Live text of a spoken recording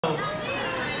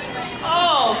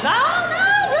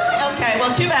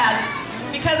Well, too bad,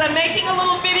 because I'm making a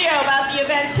little video about the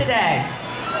event today.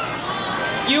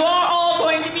 You are all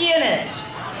going to be in it.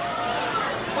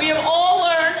 We have all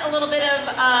learned a little bit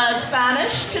of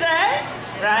Spanish today,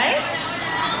 right?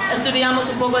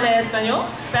 Estudiamos un poco de español,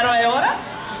 pero ahora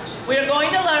we are going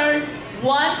to learn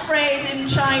one phrase in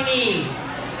Chinese.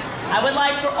 I would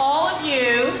like for all of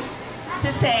you to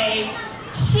say,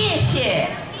 谢谢.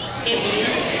 It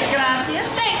means gracias,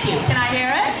 thank you. Can I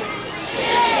hear it?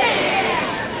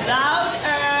 Louder.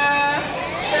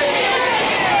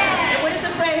 What is the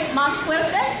phrase? Más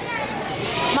fuerte?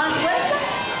 Más fuerte?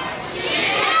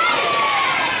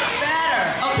 Better.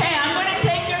 Okay, I'm going to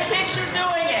take your picture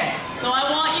doing it. So I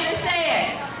want you to say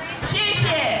it. 谢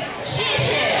谢, 谢谢.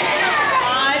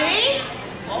 Ready?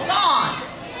 Hold on.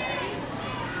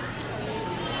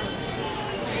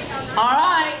 All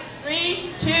right.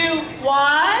 3, 2,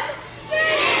 1.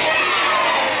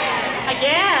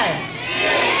 Again.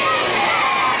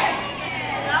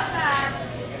 Not bad.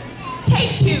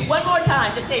 Take 2. One more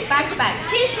time. Just say it back to back.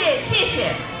 谢谢, 谢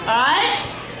谢. All right?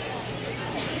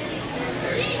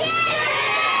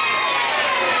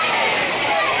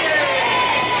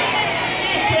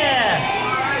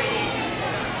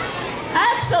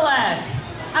 Excellent.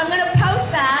 I'm going to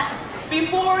post that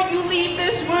before you leave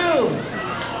this room,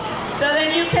 so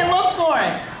then you can look for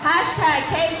it. Hashtag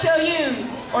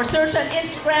KHOU, or search on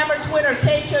Instagram or Twitter,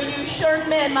 KHOU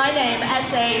Sherman, my name,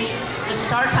 SH. Just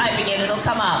start typing it, it'll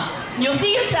come up. And you'll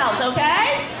see yourselves,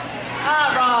 okay?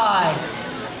 All right.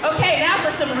 Okay, now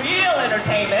for some real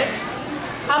entertainment.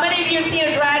 How many of you have seen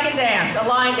a dragon dance, a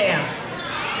line dance?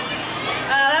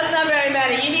 That's not very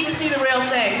many. You need to see the real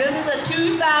thing. This is a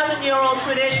 2,000-year-old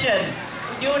tradition.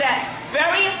 We do it at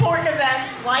very important events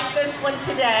like this one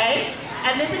today.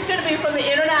 And this is going to be from the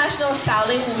International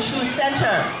Shaolin Wushu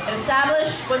Center. It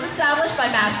was established by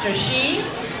Master Xi.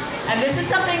 And this is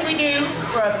something we do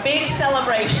for a big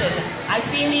celebration. I've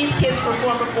seen these kids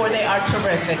perform before. They are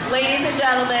terrific. Ladies and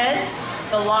gentlemen,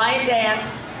 the lion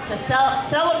dance to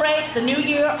celebrate the new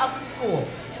year of the school.